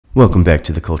Welcome back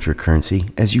to the Culture of Currency.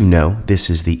 As you know, this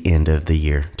is the end of the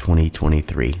year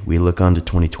 2023. We look on to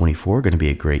 2024, going to be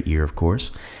a great year, of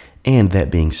course. And that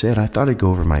being said, I thought I'd go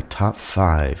over my top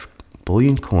 5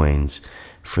 bullion coins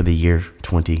for the year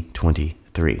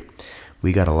 2023.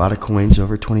 We got a lot of coins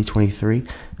over 2023,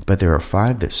 but there are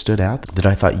 5 that stood out that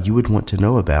I thought you would want to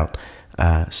know about,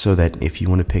 so that if you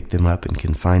want to pick them up and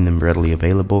can find them readily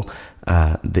available,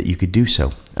 that you could do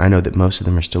so. I know that most of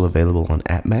them are still available on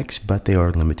APMEX, but they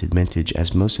are limited mintage,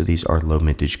 as most of these are low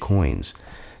mintage coins.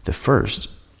 The first,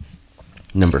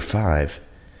 number 5,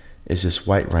 is this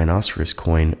white rhinoceros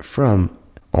coin from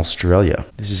Australia.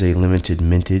 This is a limited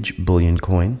mintage bullion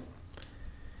coin.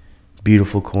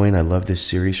 Beautiful coin. I love this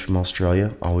series from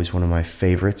Australia. Always one of my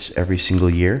favorites every single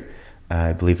year.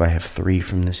 I believe I have 3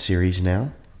 from this series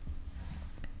now.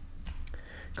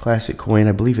 Classic coin.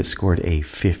 I believe it scored a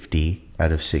 50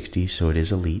 out of 60, so it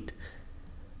is elite.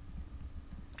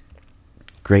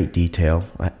 Great detail.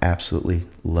 I absolutely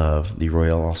love the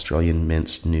Royal Australian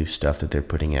Mint's new stuff that they're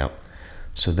putting out.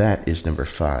 So that is number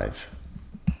 5.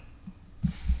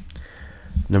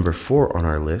 Number 4 on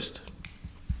our list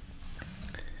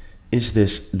is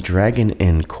this Dragon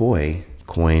and Koi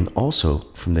coin, also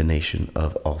from the nation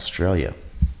of Australia.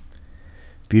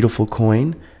 Beautiful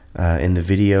coin. In the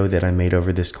video that I made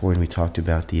over this coin, we talked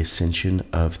about the ascension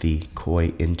of the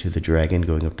koi into the dragon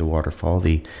going up the waterfall,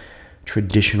 the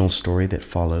traditional story that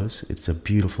follows. It's a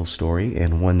beautiful story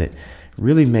and one that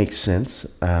really makes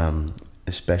sense,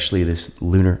 especially this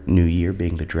Lunar New Year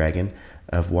being the dragon,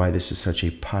 of why this is such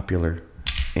a popular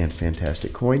and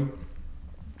fantastic coin.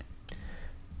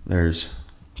 There's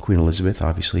Queen Elizabeth,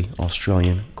 obviously,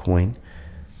 Australian coin.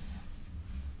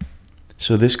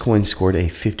 So this coin scored a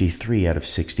 53 out of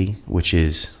 60, which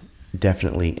is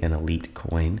definitely an elite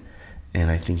coin, and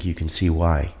I think you can see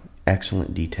why.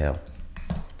 Excellent detail.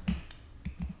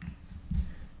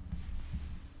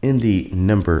 In the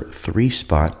number 3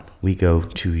 spot, we go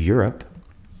to Europe.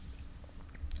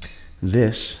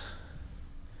 This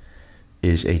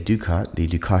is a Ducat, the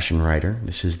Ducatian Rider.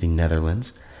 This is the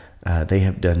Netherlands. They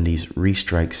have done these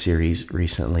restrike series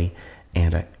recently,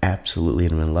 and I absolutely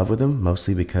am in love with them,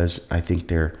 mostly because I think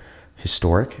they're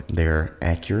historic, they're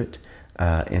accurate,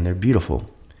 and they're beautiful.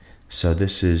 So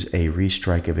this is a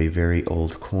restrike of a very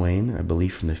old coin, I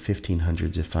believe from the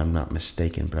 1500s if I'm not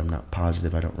mistaken, but I'm not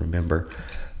positive, I don't remember.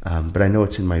 But I know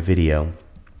it's in my video,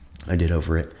 I did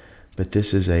over it. But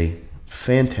this is a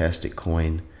fantastic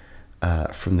coin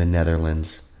from the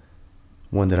Netherlands,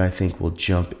 one that I think will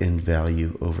jump in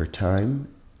value over time.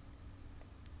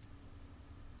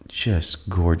 Just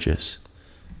gorgeous.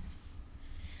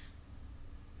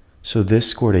 So this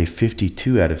scored a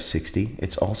 52 out of 60.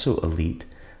 It's also elite.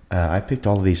 I picked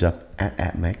all of these up at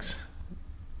APMEX.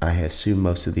 I assume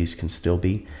most of these can still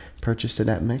be purchased at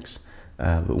APMEX.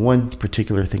 But one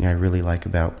particular thing I really like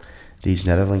about these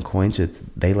Netherlands coins is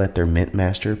they let their mint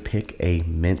master pick a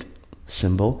mint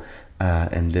symbol.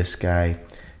 And this guy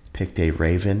picked a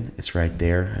raven. It's right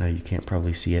there. I know you can't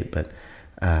probably see it, but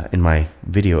in my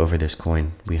video over this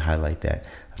coin, we highlight that.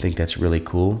 I think that's really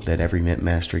cool that every mint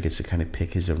master gets to kind of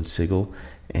pick his own sigil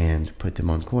and put them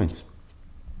on coins.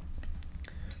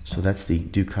 So that's the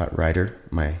Ducat Rider,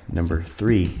 my number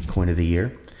 3 coin of the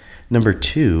year. Number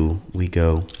 2, we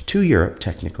go to Europe,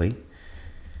 technically.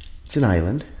 It's an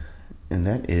island, and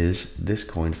that is this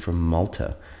coin from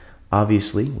Malta.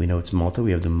 Obviously, we know it's Malta.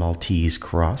 We have the Maltese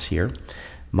cross here.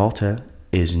 Malta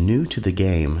is new to the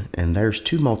game, and there's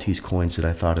 2 Maltese coins that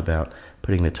I thought about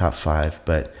putting in the top 5,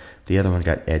 but the other one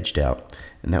got edged out,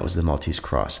 and that was the Maltese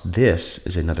cross. This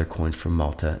is another coin from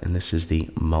Malta, and this is the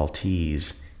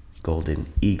Maltese golden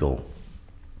eagle.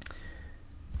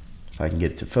 If I can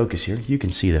get it to focus here, you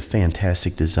can see the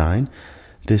fantastic design.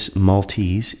 This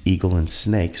Maltese eagle and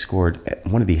snake scored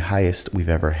one of the highest we've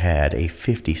ever had, a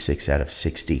 56 out of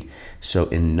 60. So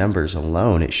in numbers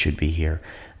alone, it should be here.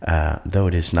 Though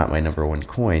it is not my number 1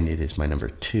 coin, it is my number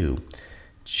 2.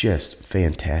 Just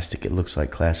fantastic. It looks like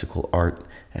classical art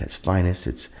at its finest.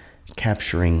 It's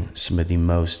capturing some of the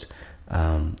most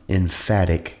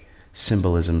emphatic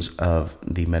symbolisms of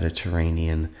the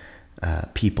Mediterranean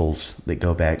peoples that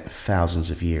go back thousands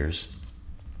of years.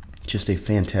 Just a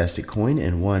fantastic coin,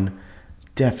 and one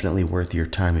definitely worth your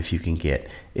time if you can get.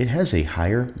 It has a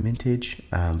higher mintage,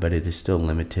 but it is still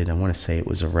limited. I want to say it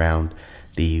was around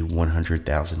the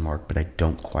 100,000 mark, but I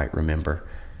don't quite remember.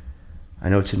 I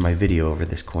know it's in my video over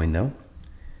this coin though.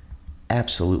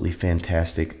 Absolutely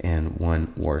fantastic, and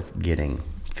one worth getting.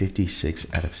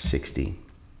 56 out of 60.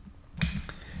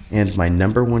 And my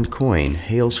number 1 coin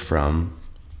hails from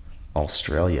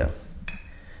Australia.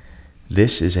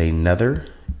 This is another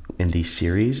in the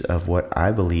series of what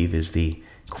I believe is the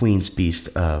Queen's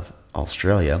Beast of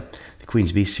Australia. The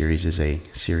Queen's Beast series is a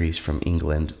series from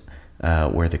England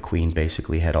where the Queen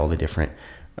basically had all the different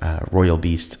royal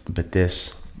beasts, but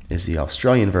this is the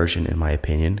Australian version, in my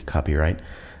opinion. Copyright.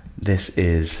 This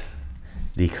is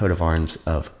the coat of arms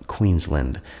of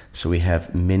Queensland. So we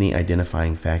have many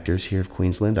identifying factors here of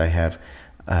Queensland. I have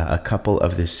a couple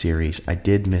of this series. I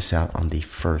did miss out on the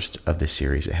first of the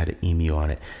series. It had an emu on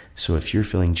it. So if you're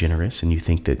feeling generous and you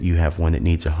think that you have one that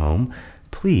needs a home,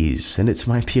 please send it to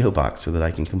my P.O. box so that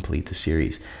I can complete the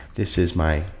series. This is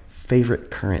my favorite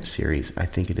current series. I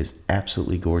think it is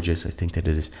absolutely gorgeous. I think that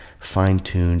it is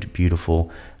fine-tuned,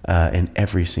 beautiful, in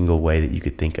every single way that you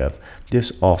could think of.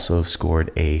 This also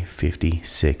scored a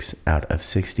 56 out of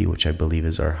 60, which I believe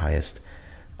is our highest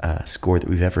score that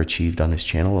we've ever achieved on this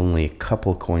channel. Only a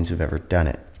couple coins have ever done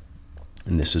it,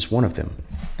 and this is one of them,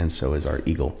 and so is our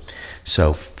eagle.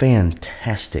 So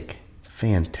fantastic,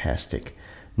 fantastic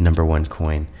 #1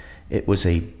 coin. It was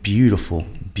a beautiful,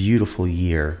 beautiful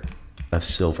year of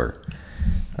silver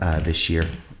this year.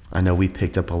 I know we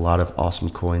picked up a lot of awesome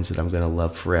coins that I'm going to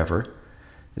love forever.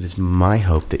 It is my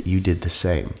hope that you did the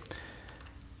same.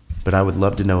 But I would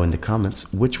love to know in the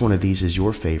comments which one of these is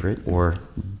your favorite, or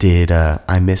did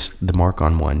I miss the mark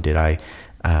on one? Did I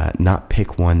not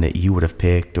pick one that you would have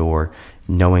picked, or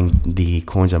knowing the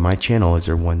coins on my channel, is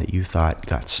there one that you thought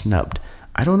got snubbed?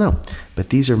 I don't know, but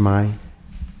these are my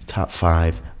top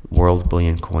 5 World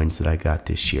Bullion coins that I got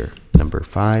this year. Number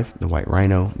 5, the White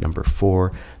Rhino. Number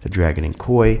 4, the Dragon and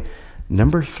Koi.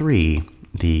 Number 3,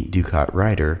 the Ducat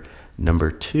Rider. Number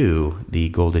 2, the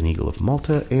Golden Eagle of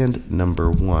Malta. And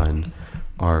number 1,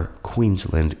 our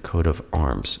Queensland coat of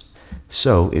arms.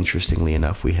 So, interestingly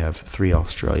enough, we have 3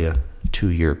 Australia, 2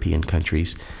 European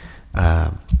countries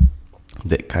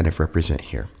that kind of represent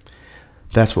here.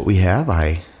 That's what we have.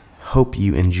 I hope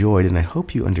you enjoyed, and I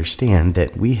hope you understand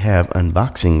that we have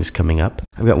unboxings coming up.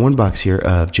 I've got one box here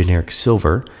of generic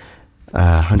silver,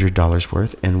 $100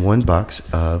 worth, and one box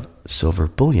of silver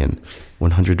bullion,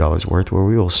 $100 worth, where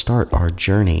we will start our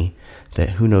journey that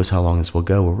who knows how long this will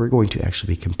go, where we're going to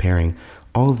actually be comparing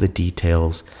all of the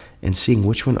details and seeing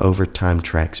which one over time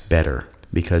tracks better,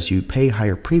 because you pay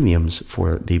higher premiums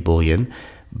for the bullion,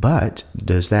 but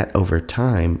does that over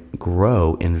time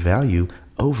grow in value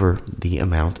over the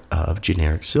amount of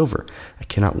generic silver? I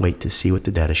cannot wait to see what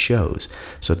the data shows.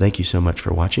 So thank you so much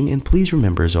for watching, and please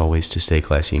remember, as always, to stay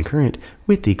classy and current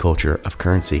with the culture of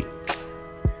currency.